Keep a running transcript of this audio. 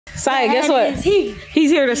Sai, guess what?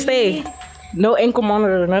 He's here to stay. No ankle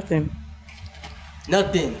monitor or nothing.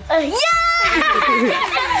 Nothing. Yeah!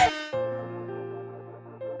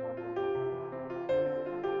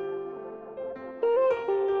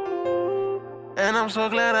 And I'm so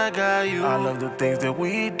glad I got you. I love the things that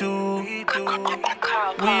we do. We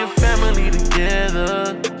a family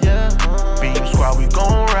together. Yeah. B.E.A.M squad, we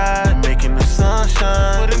gon' ride, making the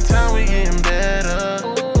sunshine. But in time we getting better.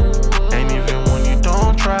 Ain't even when you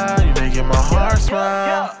don't try, you making my heart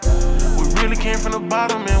smile. We really came from the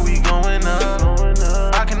bottom and we going up.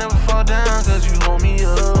 I can never fall down cause you hold me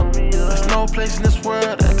up. There's no place in this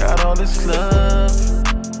world that got all this love.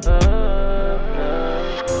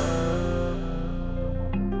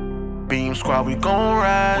 B.E.A.M squad, we gon'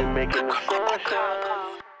 ride.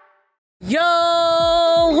 Yo,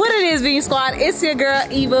 what it is, B.E.A.M squad? It's your girl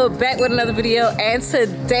Eva back with another video, and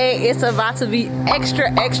today it's about to be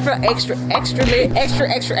extra lit,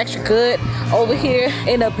 extra good over here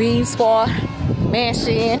in the B.E.A.M squad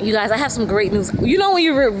mansion. You guys, I have some great news. You know when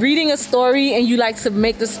you're reading a story and you like to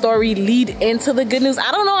make the story lead into the good news?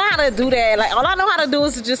 I don't know how to do that. Like, all I know how to do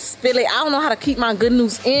is to just spill it. I don't know how to keep my good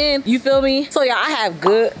news in. You feel me? So y'all, I have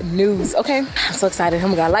good news, okay? I'm so excited. Oh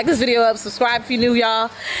my God, like this video up, subscribe if you're new,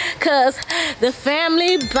 y'all, cause the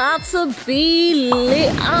family about to be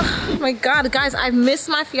lit. Oh my God, guys, I miss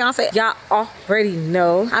my fiance. Y'all already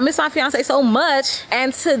know. I miss my fiance so much.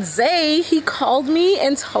 And today he called me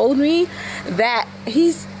and told me that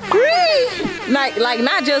he's free. Like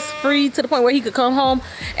not just free to the point where he could come home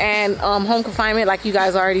and home confinement like you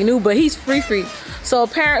guys already knew, but he's free. So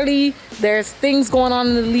apparently there's things going on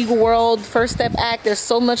in the legal world, First Step Act, there's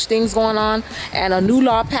so much things going on, and a new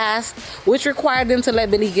law passed which required them to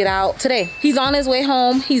let Billy get out today. He's on his way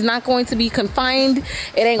home. He's not going to be confined.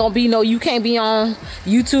 It ain't gonna be no, you can't be on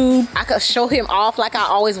YouTube. I could show him off like I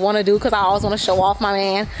always want to do, because I always want to show off my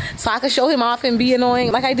man. So I could show him off and be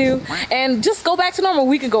annoying like I do and just go back to normal.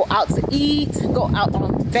 We could go out to eat, go out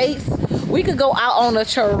on dates, we could go out on a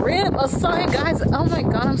trip or something. Guys, oh my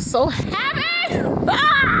God, I'm so happy.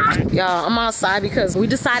 Y'all, I'm outside because we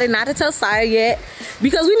decided not to tell Saya yet,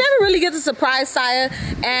 because we never really get to surprise Saya,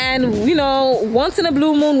 and you know, once in a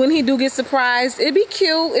blue moon when he do get surprised, it'd be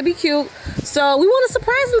cute, so we want to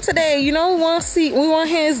surprise him today. You know, we want to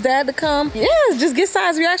hear his dad to come, yeah, just get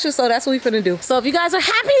Saya's reaction. So that's what we finna do. So if you guys are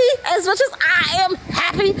happy as much as I am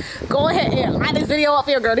happy, go ahead and like this video up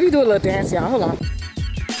here, girl. Let me do a little dance, y'all. Hold on.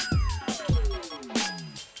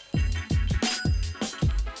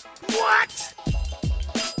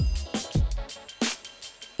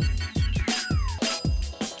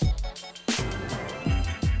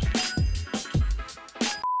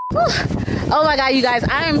 Oh my God, you guys,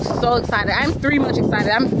 I am so excited. I'm 3 much excited.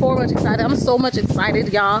 I'm 4 much excited. I'm so much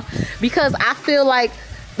excited, y'all, because I feel like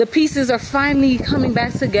the pieces are finally coming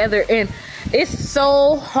back together, and it's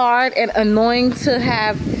so hard and annoying to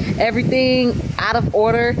have everything out of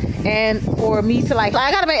order, and for me to like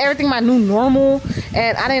I gotta make everything my new normal,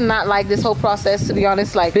 and I did not like this whole process, to be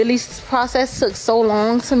honest. Like, Billy's process took so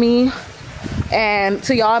long to me, and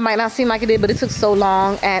to y'all it might not seem like it did, but it took so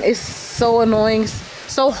long, and it's so annoying,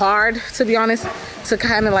 so hard, to be honest, to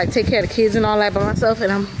kind of like take care of the kids and all that by myself,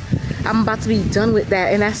 and I'm about to be done with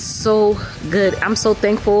that, and that's so good. I'm so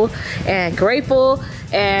thankful and grateful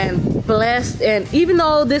and blessed. And even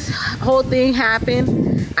though this whole thing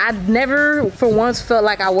happened, I never for once felt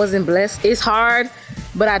like I wasn't blessed. It's hard,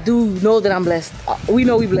 but I do know that I'm blessed. We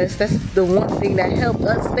know we blessed. That's the one thing that helped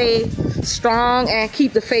us stay strong and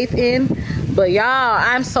keep the faith in. But y'all,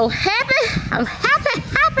 I'm so happy. I'm happy.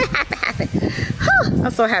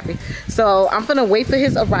 I'm so happy. So I'm gonna wait for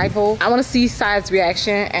his arrival. I want to see Saya's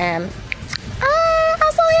reaction, and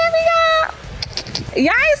I'm so happy, y'all.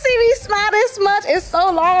 Y'all ain't see me smile this much in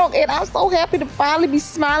so long, and I'm so happy to finally be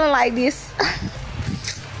smiling like this.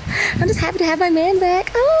 I'm just happy to have my man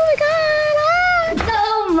back. Oh my God.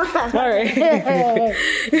 Oh my. All right.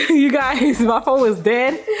 You guys, my phone was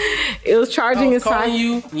dead. It was charging inside. I was calling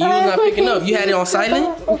you, and you was not picking up. You had it on silent?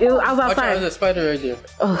 I was outside. There's a spider right there.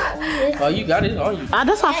 Oh, you got it on you.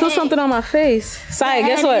 That's why I feel something on my face. Saya,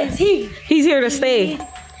 guess what? He's here to stay.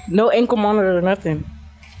 No ankle monitor or nothing.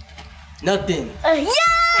 Nothing. Yeah!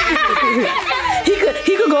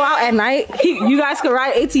 He could go out at night. You guys could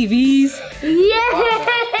ride ATVs.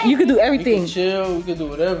 Yeah! You could do everything. We could chill, we could do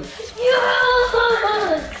whatever.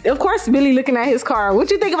 Of course, Billy looking at his car. What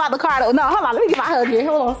you think about the car? No, hold on. Let me get my hug here.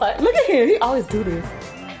 Hold on. Sorry. Look at him. He always do this.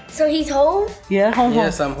 So he's home? Yeah, home.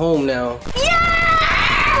 Yes, I'm home now.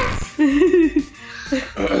 Yes!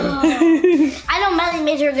 I know Melly and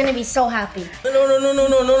Major are gonna be so happy. No, I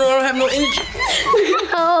don't have no energy.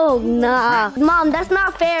 Oh, nah. Mom, that's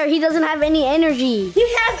not fair. He doesn't have any energy. He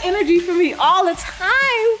has energy for me all the time.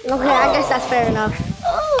 Okay, I guess that's fair enough.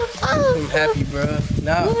 I'm happy, bro.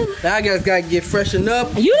 Now I guys gotta get freshened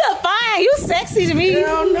up. You look fine. You sexy to me.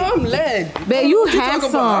 Hell no, I'm led. Babe, you What talking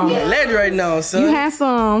about? handsome. I'm led right now, son. You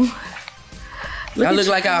handsome. I look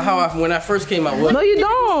like when I first came out. No, you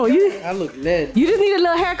don't. I look led. You just need a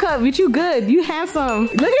little haircut, but you good. You handsome.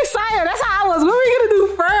 Look at Sire. That's how I was. What are we gonna do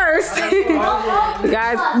first?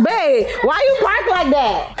 Guys, babe, why you park like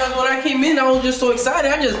that? Because when I came in, I was just so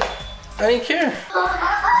excited. I didn't care.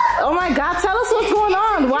 Oh my God, tell us what's going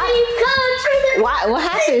on. Why? What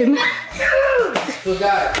happened? So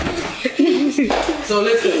guys, so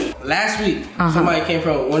listen. Last week, somebody came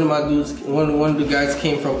from one of my dudes. One of the guys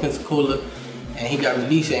came from Pensacola, and he got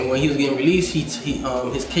released. And when he was getting released,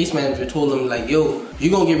 his case manager told him like, "Yo,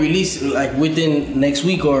 you're gonna get released like within next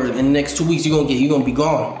week or in the next 2 weeks. You're gonna be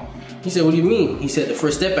gone." He said, "What do you mean?" He said, "The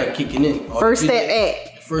first step back kicking in." First step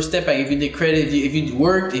back. If you did credit, if you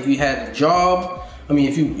worked, if you had a job. I mean,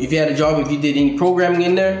 if you had a job, if you did any programming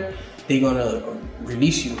in there, they're gonna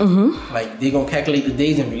release you. Like they're gonna calculate the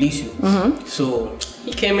days and release you. So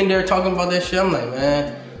he came in there talking about that shit. I'm like,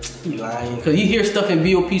 man, he lying. Cause you hear stuff in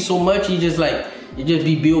BOP so much, it just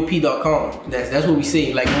be BOP.com. That's what we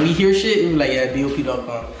say. Like when we hear shit, we like, yeah,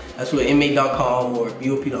 BOP.com. That's what inmate.com or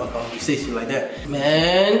BOP.com. We say shit like that.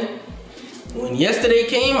 Man, when yesterday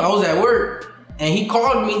came, I was at work. And he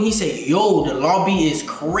called me and he said, yo, the lobby is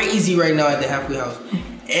crazy right now at the halfway house.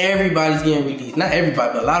 Everybody's getting released. Not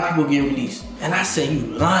everybody, but a lot of people getting released. And I said, you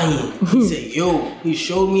lying. He said, yo, he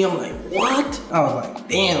showed me. I'm like, what? I was like,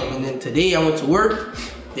 damn. And then today I went to work.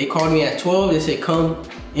 They called me at 12. They said, come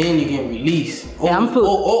in, you're getting released.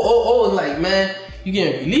 Like, man, you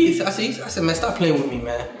getting released? I said, man, stop playing with me,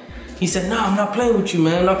 man. He said, nah, I'm not playing with you,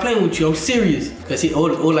 man. I'm not playing with you. I'm serious. Because O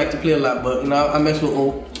like to play a lot, but you know, I mess with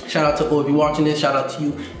O. Shout out to O. If you're watching this, shout out to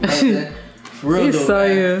you. For real though,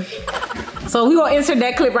 man. So we gonna insert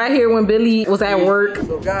that clip right here when Billy was at work.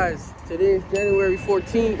 So guys, today is January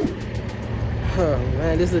 14th. Oh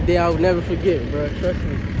man, this is a day I'll never forget, bro. Trust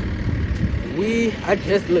me.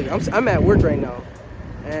 I'm at work right now.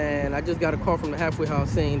 And I just got a call from the halfway house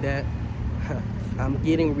saying that I'm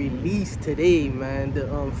getting released today, man.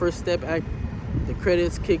 The first step act, the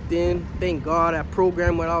credits kicked in. Thank God I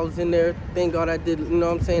programmed when I was in there. Thank God I did, you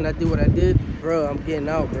know what I'm saying? I did what I did. Bro, I'm getting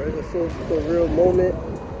out, bro. It's a real moment.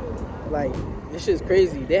 Like, this shit's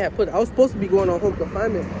crazy. I was supposed to be going on home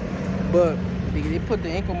confinement, but they put the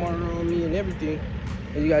ankle monitor on me and everything.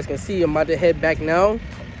 As you guys can see, I'm about to head back now.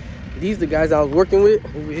 These the guys I was working with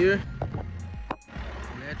over here in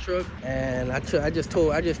that truck. And I just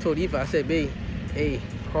told Eva, I said, babe, hey,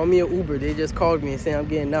 call me an Uber. They just called me and said I'm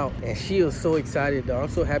getting out. And she was so excited, though. I'm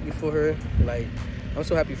so happy for her. Like, I'm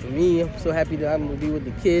so happy for me. I'm so happy that I'm gonna be with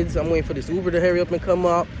the kids. I'm waiting for this Uber to hurry up and come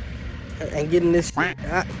up and getting this shit.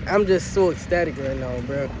 I'm just so ecstatic right now,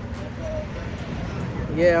 bro.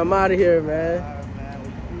 Yeah, I'm out of here, man.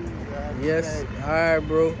 Yes, all right,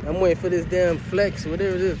 bro. I'm waiting for this damn flex,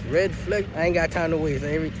 whatever it is, red flex. I ain't got time to waste.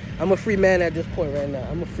 I'm a free man at this point right now.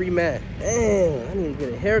 I'm a free man. Damn, I need to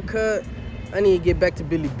get a haircut. I need to get back to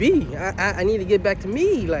Billy B. I need to get back to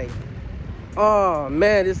me. Like, oh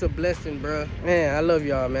man, it's a blessing, bro. Man, I love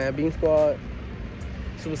y'all, man. B.E.A.M Squad,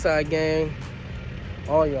 Suicide Gang,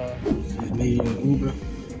 all y'all. Just made it in Uber,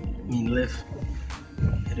 Lyft.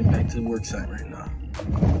 Headed back to the work site right now.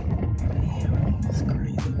 Damn, it's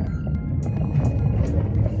crazy, bro.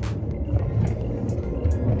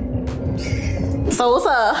 So what's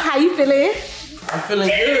up? How you feeling? I'm feeling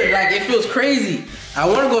good. Like, it feels crazy. I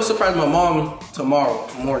want to go surprise my mom tomorrow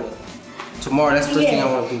morning. Tomorrow, that's the first thing I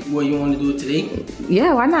want to do. What, you want to do it today?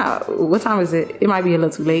 Yeah, why not? What time is it? It might be a little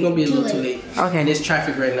too late. It's going to be a little too late. Okay. And there's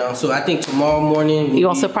traffic right now. So I think tomorrow morning... You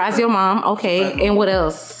going to surprise your mom? Okay. And what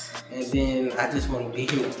else? And then I just want to be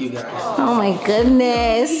here with you guys. Oh my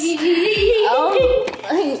goodness. Oh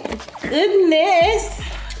my goodness.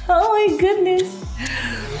 Oh my goodness.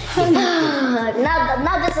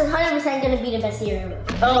 Now this is 100% gonna be the best year ever.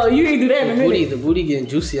 Oh, you ain't do that in a minute. The booty getting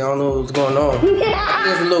juicy. I don't know what's going on.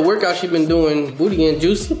 There's a little workout she been doing. Booty getting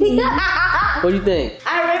juicy. What do you think?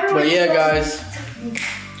 I remember. But yeah, guys,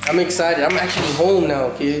 I'm excited. I'm actually home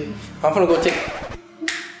now, kid. I'm gonna go take.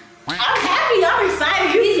 I'm happy. I'm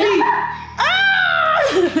excited. You see?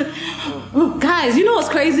 Guys, you know what's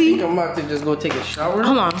crazy? I'm about to just go take a shower.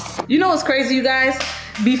 Hold on. You know what's crazy, you guys?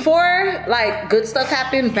 before like good stuff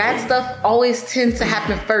happened, bad stuff always tends to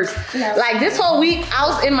happen first. Like this whole week, I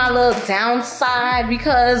was in my little downside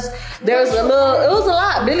because there was it was a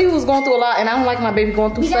lot. Billy was going through a lot, and I don't like my baby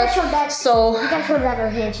going through stuff. So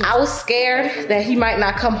I was scared that he might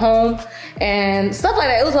not come home and stuff like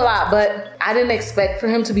that. It was a lot, but I didn't expect for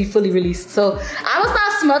him to be fully released. So I was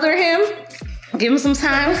not smother him. Give him some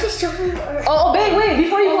time. Oh, babe, wait,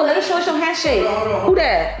 before you go, let us show us your handshake. Who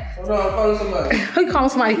that? Hold on, I'm calling somebody. Who you calling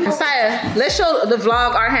somebody? Messiah, let's show the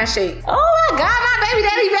vlog our handshake. Oh my God, my baby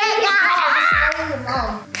daddy back.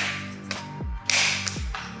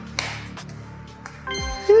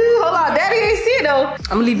 Hold on, daddy ain't see it though. I'm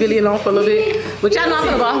gonna leave Billy alone for a little bit. But y'all know I'm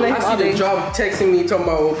gonna boss him. I see the job texting me talking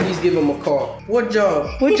about, oh, please give him a call. What job?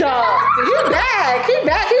 What job? He back. He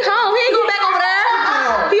back. He home. He ain't go back over there.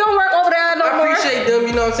 He don't work over there no more. I appreciate them,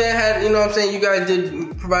 you know what I'm saying? You guys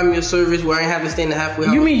did provide me a service where I ain't have to stay in the halfway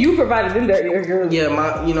house. You mean you provided them that?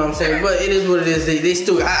 Yeah, you know what I'm saying? But it is what it is. They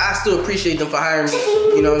still, I still appreciate them for hiring me,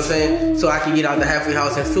 you know what I'm saying? So I can get out the halfway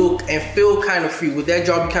house and feel kind of free. With that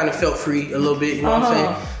job, you kind of felt free a little bit, you know what I'm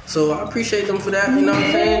saying? So I appreciate them for that, you know what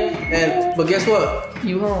I'm saying? But guess what?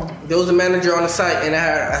 You home. There was a manager on the site, and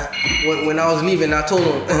when I was leaving, I told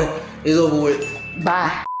him, it's over with.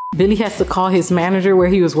 Bye. Billy has to call his manager where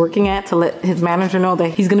he was working at to let his manager know that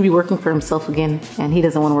he's gonna be working for himself again and he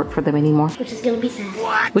doesn't want to work for them anymore. Which is gonna be sad.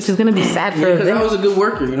 What? Which is gonna be sad for because I was a good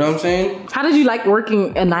worker, you know what I'm saying? How did you like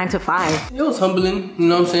working a 9 to 5? It was humbling, you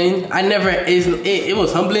know what I'm saying? It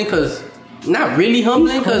was humbling because, not really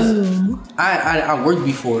humbling because I worked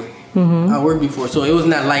before. I worked before, so it was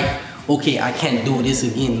not like, okay, I can't do this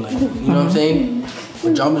again. Like, you know what I'm saying?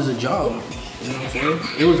 A job is a job. You know what I'm saying?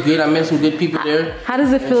 It was good. I met some good people there. How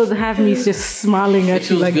does it feel to have me just smiling at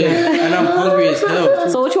you like good. that? And I'm hungry as hell.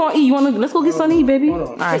 So what you want to eat? Let's go get something to eat, baby.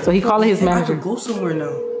 All right, so he calling his manager. I could go somewhere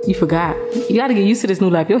now. You forgot. You got to get used to this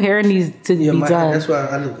new life. Your hair needs to be done. That's why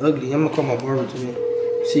I look ugly. I'm gonna call my barber today.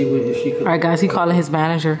 See if she could. All right, guys. He calling his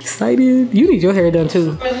manager. Excited. You need your hair done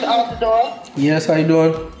too. Mr. Outdoor. Yes. How you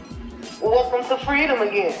doing? Welcome to freedom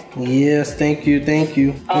again. Yes. Thank you. Thank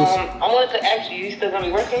you. I wanted to ask you still gonna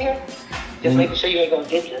be working here? Just making sure you ain't gonna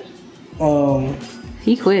get this.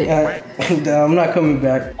 He quit. I'm not coming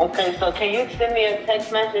back. Okay, so can you send me a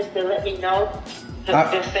text message to let me know?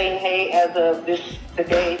 Just saying, hey, as of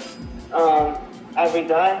today, I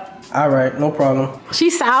resigned. All right, no problem. She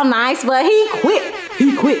sound nice, but he quit.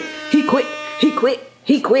 He quit. He quit. He quit.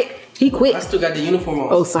 He quit. He quit. I still got the uniform on.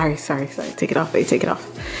 Oh, sorry. Take it off, baby. Take it off.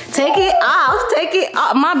 Take it off. Take it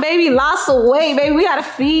off. My baby lost weight, baby. We gotta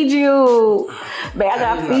feed you. Babe, I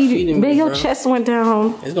gotta feed you. Babe, your chest went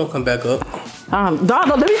down. It's gonna come back up. Dog,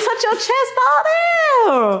 let me touch your chest,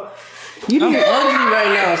 dog. I'm ugly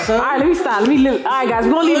right now, son. All right, let me stop. All right, guys,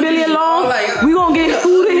 we're gonna leave Billy alone. We're gonna get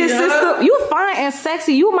food in his system. You fine and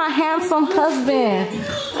sexy. You my handsome husband.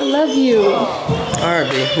 I love you. All right,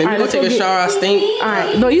 babe. Let me go take a shower. I stink. All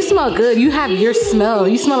right. No, you smell good. You have your smell.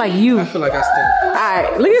 You smell like you. I feel like I stink. All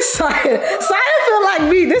right. Look at Sia. Sia feel like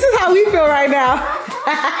me. This is how we feel right now.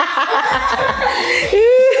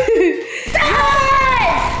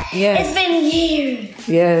 Yes. It's been years.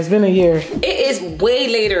 Yeah, it's been a year. It is way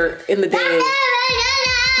later in the day.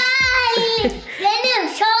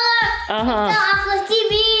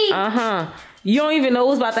 You don't even know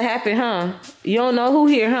what's about to happen, huh? You don't know who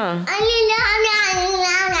here, huh?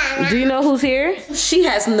 Do you know who's here? She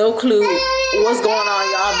has no clue what's going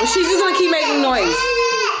on, y'all, but she's just gonna keep making noise.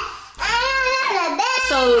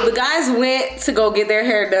 So the guys went to go get their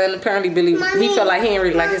hair done. Apparently Billy, he felt like he didn't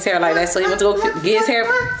really like his hair like that. So he went to go get his hair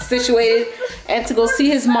situated and to go see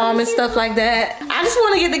his mom and stuff like that. I just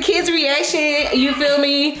want to get the kids' reaction. You feel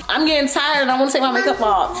me? I'm getting tired and I want to take my makeup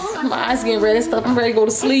off. My eyes getting red and stuff. I'm ready to go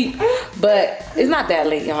to sleep. But it's not that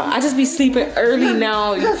late, y'all. I just be sleeping early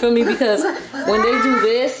now. You feel me? Because when they do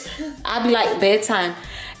this, I be like bedtime.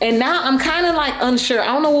 And now I'm kind of like unsure. I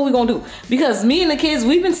don't know what we're going to do. Because me and the kids,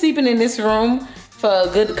 we've been sleeping in this room for a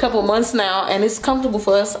good couple months now, and it's comfortable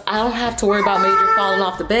for us. I don't have to worry about Major falling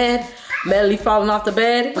off the bed, Melly falling off the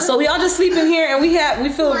bed. So we all just sleep in here, and we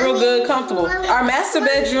feel real good, comfortable. Our master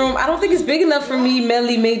bedroom, I don't think it's big enough for me,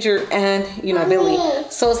 Melly, Major, and Billy.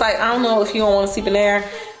 So it's like, I don't know if you don't want to sleep in there.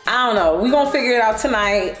 I don't know. We're gonna figure it out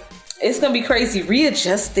tonight. It's gonna be crazy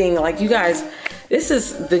readjusting. Like, you guys, this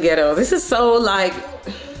is the ghetto. This is so like,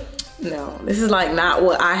 no, this is like not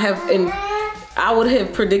what I would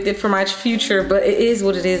have predicted for my future, but it is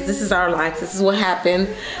what it is. This is our life. This is what happened.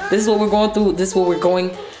 This is what we're going through. This is what we're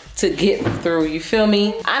going to get through. You feel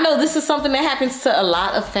me? I know this is something that happens to a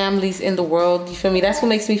lot of families in the world. You feel me? That's what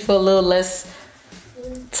makes me feel a little less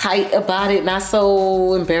tight about it. Not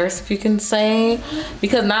so embarrassed, if you can say.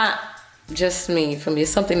 Because not Just me, for me.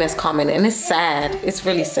 It's something that's common and it's sad. It's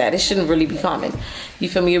really sad. It shouldn't really be common. You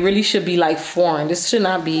feel me? It really should be like foreign. This should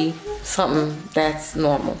not be something that's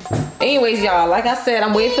normal. Anyways, y'all, like I said,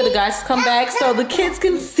 I'm waiting for the guys to come back so the kids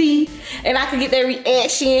can see and I can get their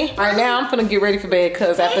reaction. Right now, I'm finna get ready for bed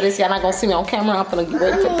because after this, y'all not gonna see me on camera. I'm finna get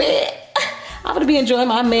ready for bed. I'm gonna be enjoying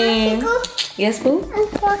my man. Yes, boo? I'm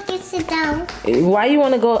supposed to sit down. Why you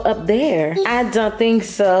wanna go up there? I don't think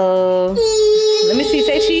so. Let me see,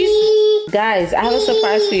 say cheese. Guys, I have a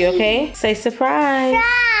surprise for you, okay? Say surprise.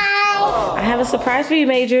 Bye. I have a surprise for you,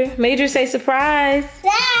 Major. Major, say surprise.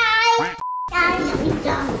 Bye. Daddy.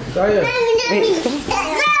 Sorry. Wait, come on.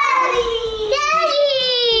 Daddy.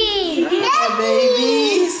 Hi,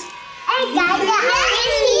 babies. I got the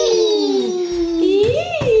honey.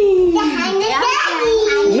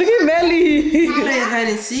 Look at Melly. You playing hide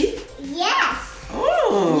and seek? Yes.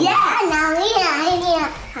 Oh. Yeah, now we are.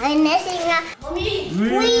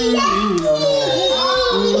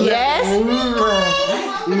 Yes?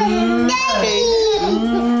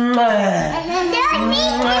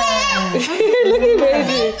 Look at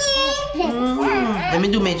Major. Let me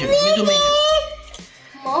do Major.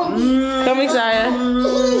 Come, Isaiah. Daddy,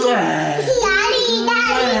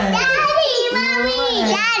 mommy,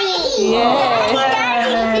 daddy. Yeah.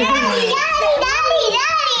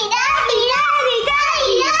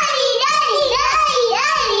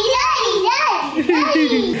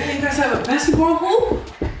 You guys have a basketball hoop?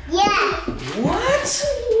 Yeah. What?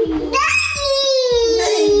 Daddy.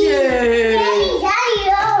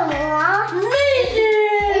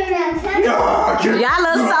 Y'all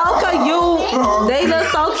look so cute. They look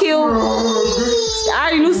so cute. I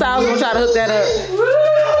already knew so I was gonna try to hook that up.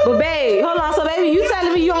 But babe, hold on. So baby, you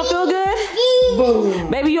telling me you don't feel good? Boom.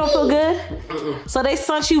 Baby, you don't feel good? So they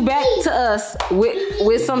sent you back to us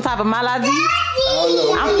with some type of malady?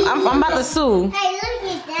 I'm about to sue. Hey, look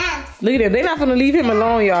at that. Look at that. They not gonna leave him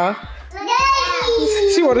alone, y'all.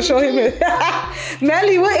 She want to show him it.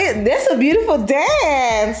 Melly, what is that's a beautiful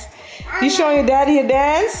dance. You showing your daddy a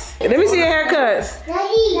dance? Let me see your haircuts.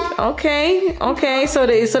 Daddy. Okay. So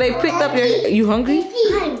they picked up your. You hungry?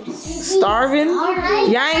 Starving?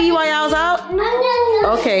 Y'all ain't eat while y'all was out?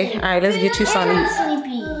 Okay. All right. Let's get you something to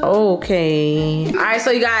eat. Okay. All right.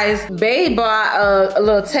 So you guys, Babe bought a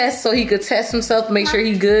little test so he could test himself, make sure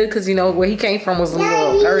he good, because you know where he came from was a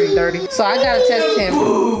little dirty. So I gotta test him.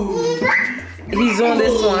 He's on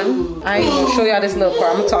this one. I ain't gonna show y'all this little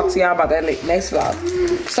part. I'm gonna talk to y'all about that next vlog.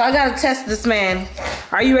 So I gotta test this man.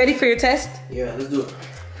 Are you ready for your test? Yeah, let's do it.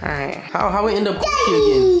 Alright. How we end up cushy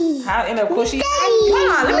again? How I end up cushy?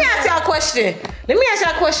 Hold on, let me ask y'all a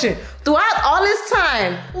question. Throughout all this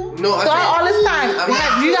time,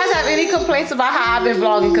 do you guys have any complaints about how I've been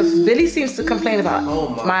vlogging? Because Billy seems to complain about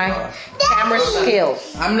my camera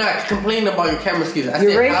skills. I'm not complaining about your camera skills.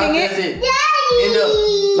 You're ranking it? End up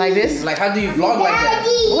like this? Like how do you vlog like that?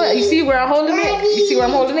 What? You see where I'm holding it? You see where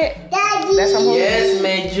I'm holding it? That's how I'm holding it. Yes,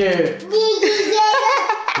 Major.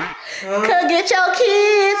 Could get your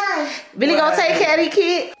kids. Billy gonna take care of the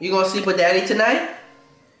kid. You gonna sleep with Daddy tonight?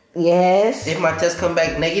 Yes. If my test come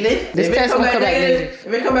back negative? This test gonna come back negative.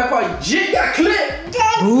 If it come back for jit, got clipped.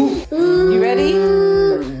 You ready?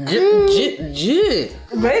 Jit.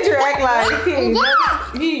 Major act like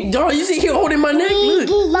Dog, you see he holding my neck? Look.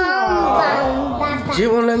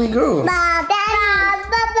 Jit won't let me go.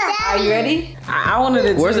 Are you ready? I wanted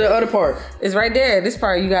to. Where's the other part? It's right there. This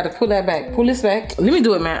part you gotta pull that back. Pull this back. Let me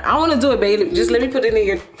do it, man. I want to do it, baby. Just let me put it in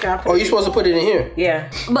your. Oh, you supposed to put it in here? Yeah.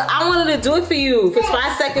 But I wanted to do it for you. For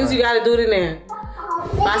 5 seconds, you gotta do it in there.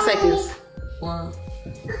 5 seconds. 1,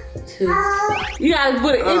 2. You gotta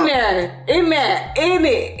put it in there. In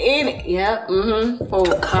it. Yep. 4,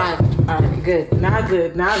 5. All right. Good. Now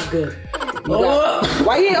it's good.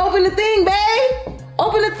 Why you ain't open the thing, babe?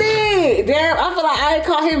 Open the thing. Damn, I feel like I ain't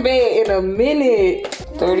caught him babe in a minute.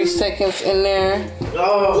 30 seconds in there.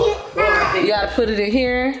 You gotta put it in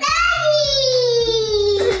here.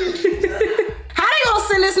 How they gonna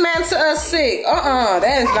send this man to us sick?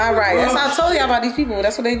 That is not right. That's how I told y'all about these people.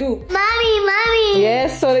 That's what they do. Mommy.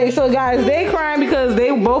 Yes, so guys, they crying because they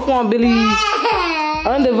both want Billy's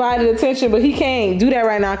undivided attention, but he can't do that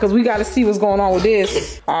right now because we gotta see what's going on with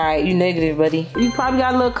this. All right, you negative, buddy. You probably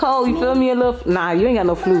got a little cold. You feel me? Nah, you ain't got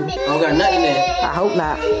no flu. I don't got nothing there. I hope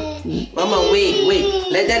not. Mama, wait.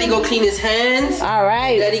 Let Daddy go clean his hands. All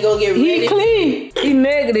right. Daddy go get ready. He clean. He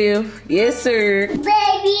negative. Yes, sir. Baby.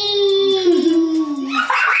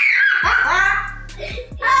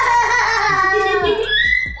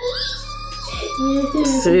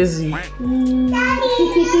 Sizzy. What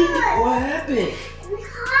happened?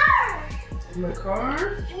 Car. In my car?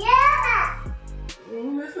 Yeah.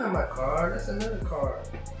 That's not my car. That's another car.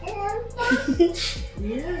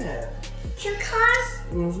 Yeah. 2 cars?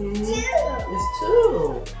 Mm-hmm. 2. It's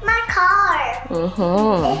 2. My car.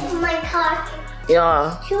 Mm-hmm. My car.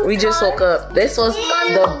 Yeah, we just woke up. This was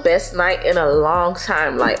the best night in a long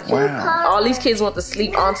time. Like, all these kids went to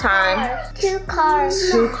sleep on time. 2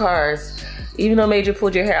 cars. 2 cars. Even though Major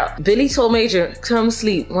pulled your hair out. Billy told Major, come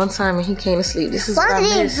sleep one time, and he came to sleep. This is what I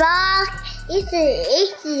miss. It's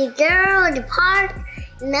a girl in the park.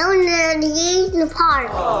 No, he's in the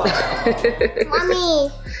park.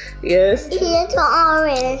 Mommy. Yes? It's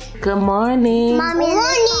orange. Good morning. Mommy,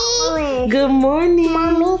 morning. Good morning.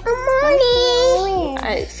 Mommy, good morning. All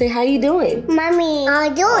right, say how you doing? Mommy, how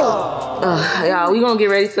you doing? Y'all, we gonna get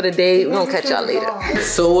ready for the day. We gonna catch y'all later.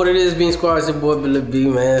 So what it is, Bean Squad, it's your boy Billy B,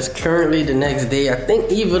 man. It's currently the next day. I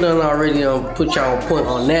think Eva done already put y'all on point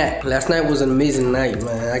on that. Last night was an amazing night,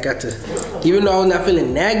 man. I got to, even though I was not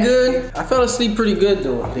feeling that good, I fell asleep pretty good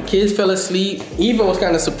though. The kids fell asleep. Eva was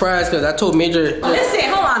kind of surprised because I told Major. Listen,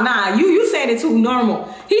 hold on, nah. You said it too normal.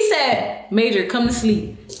 He said, Major, come to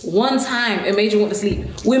sleep. One time, and Major went to sleep.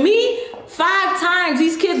 With me, 5 times.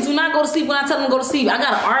 These kids do not go to sleep when I tell them to go to sleep. I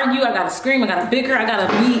gotta argue, I gotta scream, I gotta bicker, I gotta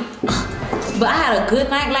beat. But I had a good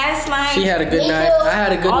night last night. She had a good night. I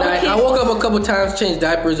had a good night. I woke up a couple times, changed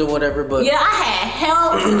diapers or whatever, but yeah, I had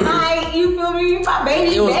help tonight. You feel me? My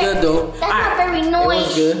baby. it was good though. That's not very nice. It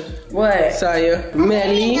was good. What? Saya,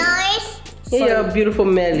 Melly. Nice. Yeah, beautiful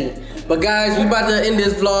Melly. But guys, we about to end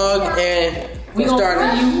this vlog and we're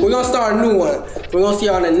gonna start a new one. We're gonna see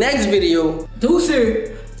y'all in the next video.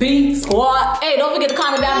 Deuces. B Squad. Hey, don't forget to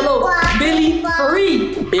comment down below. Billy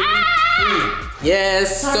free. Billy free.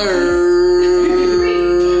 Yes, sir.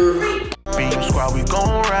 B.E.M Squad, we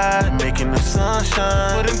gon' ride, making the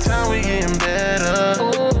sunshine. But in time, we getting better.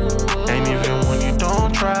 Ain't even when you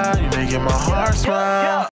don't try, you making my heart smile.